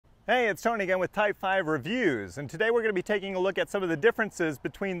Hey, it's Tony again with Type 5 Reviews, and today we're going to be taking a look at some of the differences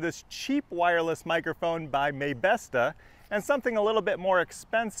between this cheap wireless microphone by Maybesta and something a little bit more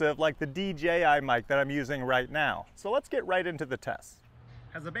expensive like the DJI mic that I'm using right now. So let's get right into the tests.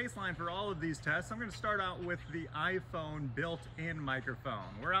 As a baseline for all of these tests, I'm going to start out with the iPhone built-in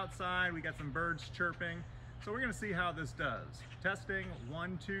microphone. We're outside, we got some birds chirping, so we're going to see how this does. Testing,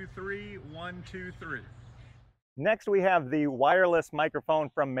 1, 2, 3, 1, 2, 3. Next, we have the wireless microphone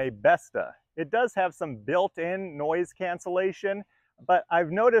from Maybesta. It does have some built-in noise cancellation, but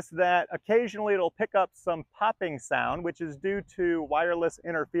I've noticed that occasionally it'll pick up some popping sound, which is due to wireless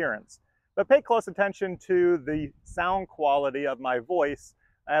interference. But pay close attention to the sound quality of my voice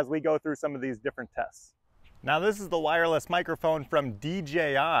as we go through some of these different tests. Now, this is the wireless microphone from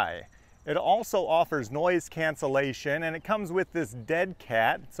DJI. It also offers noise cancellation, and it comes with this dead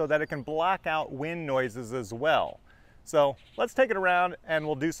cat so that it can block out wind noises as well. So let's take it around and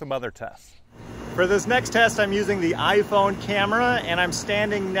we'll do some other tests. For this next test, I'm using the iPhone camera and I'm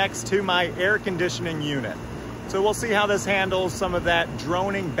standing next to my air conditioning unit. So we'll see how this handles some of that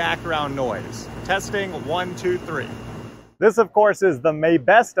droning background noise. Testing, 1, 2, 3. This, of course, is the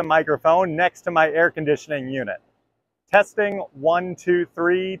Maybesta microphone next to my air conditioning unit. Testing, 1, 2,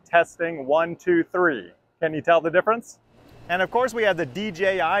 3, testing, 1, 2, 3. Can you tell the difference? And of course we have the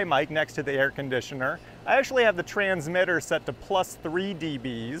DJI mic next to the air conditioner. I actually have the transmitter set to +3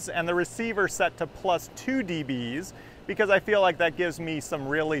 dBs and the receiver set to +2 dBs because I feel like that gives me some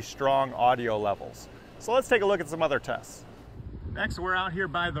really strong audio levels. So let's take a look at some other tests. Next, we're out here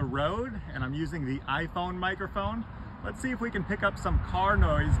by the road and I'm using the iPhone microphone. Let's see if we can pick up some car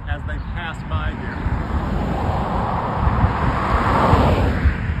noise as they pass by here.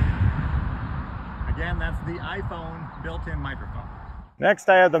 Again, that's the iPhone built-in microphone. Next,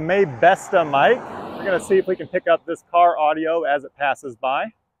 I have the Maybesta mic. We're going to see if we can pick up this car audio as it passes by.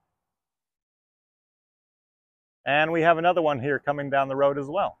 And we have another one here coming down the road as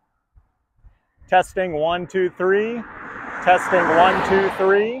well. Testing, 1, 2, 3. Testing, 1, 2,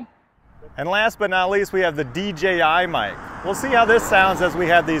 3. And last but not least, we have the DJI mic. We'll see how this sounds as we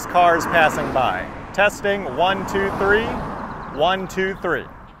have these cars passing by. Testing, 1, 2, 3. 1, 2, 3.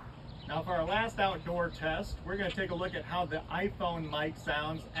 Now for our last outdoor test, we're going to take a look at how the iPhone mic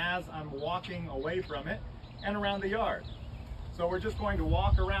sounds as I'm walking away from it and around the yard. So we're just going to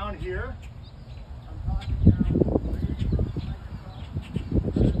walk around here. I'm talking now. You can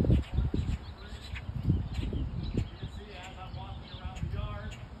see as I'm walking around the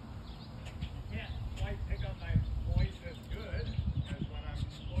yard, you can't quite pick up my voice as good as when I'm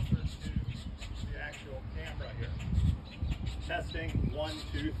closer to the actual camera here. Testing, 1,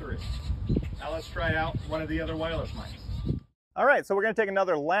 2, 3. Now let's try out one of the other wireless mics. All right, so we're going to take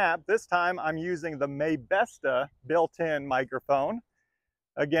another lap. This time I'm using the Maybesta built-in microphone.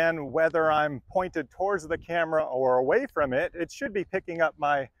 Again, whether I'm pointed towards the camera or away from it, it should be picking up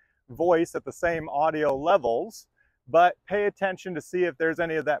my voice at the same audio levels, but pay attention to see if there's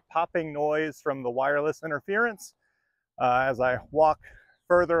any of that popping noise from the wireless interference as I walk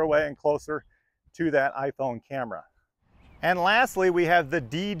further away and closer to that iPhone camera. And lastly, we have the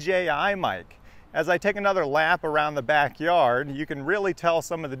DJI mic. As I take another lap around the backyard, you can really tell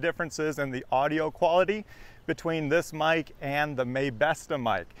some of the differences in the audio quality between this mic and the Maybesta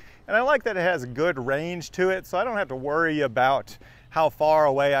mic. And I like that it has good range to it, so I don't have to worry about how far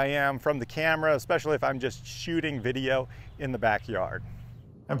away I am from the camera, especially if I'm just shooting video in the backyard.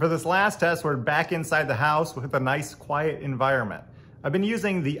 And for this last test, we're back inside the house with a nice quiet environment. I've been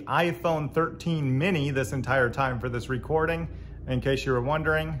using the iPhone 13 mini this entire time for this recording, in case you were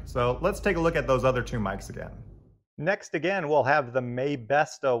wondering. So let's take a look at those other two mics again. Next again, we'll have the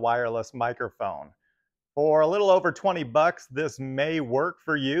Maybesta wireless microphone. For a little over 20 bucks, this may work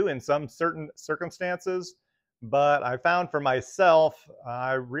for you in some certain circumstances, but I found for myself,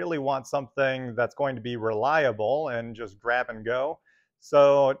 I really want something that's going to be reliable and just grab and go.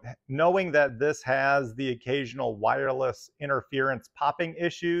 So knowing that this has the occasional wireless interference popping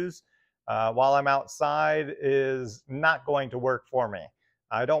issues while I'm outside is not going to work for me.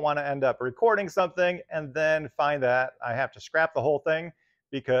 I don't want to end up recording something and then find that I have to scrap the whole thing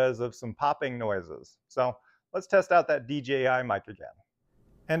because of some popping noises. So let's test out that DJI mic again.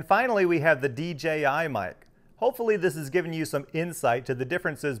 And finally, we have the DJI mic. Hopefully this has given you some insight to the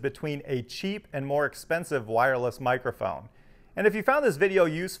differences between a cheap and more expensive wireless microphone. And if you found this video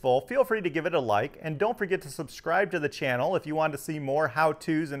useful, feel free to give it a like, and don't forget to subscribe to the channel if you want to see more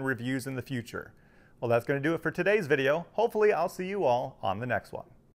how-tos and reviews in the future. Well, that's going to do it for today's video. Hopefully I'll see you all on the next one.